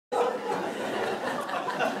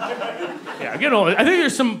Yeah, getting older. I think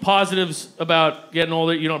there's some positives about getting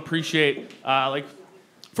older you don't appreciate. Like,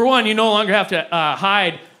 for one, you no longer have to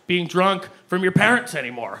hide being drunk from your parents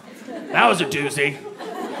anymore. That was a doozy.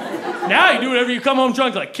 Now you do whatever you come home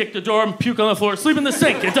drunk, like kick the door and puke on the floor, sleep in the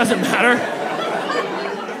sink. It doesn't matter.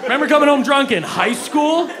 Remember coming home drunk in high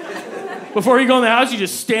school? Before you go in the house, you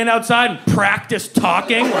just stand outside and practice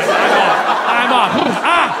talking. Like, I'm off.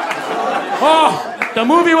 Oh, the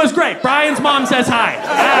movie was great. Brian's mom says hi.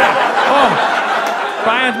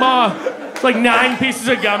 Brian's mom. It's like 9 pieces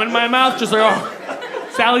of gum in my mouth, just like, oh.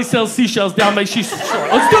 Sally sells seashells down by she's shore.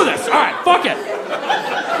 Let's do this. All right, fuck it.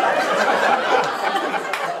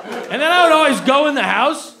 And then I would always go in the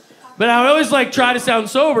house, but I would always like try to sound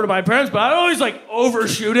sober to my parents, but I'd always like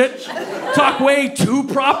overshoot it, talk way too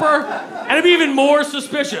proper, and it'd be even more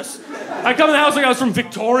suspicious. I'd come in the house like I was from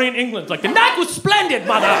Victorian England, like, the night was splendid,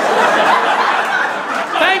 mother.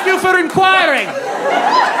 Thank you for inquiring.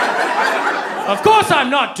 Of course I'm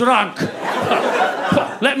not drunk.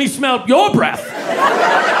 Let me smell your breath.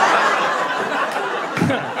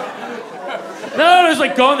 No, I was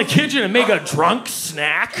like go in the kitchen and make a drunk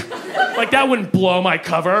snack. Like that wouldn't blow my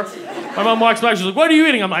cover. My mom walks by, she's like, what are you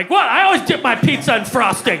eating? I'm like, what? I always dip my pizza in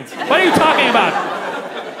frosting. What are you talking about?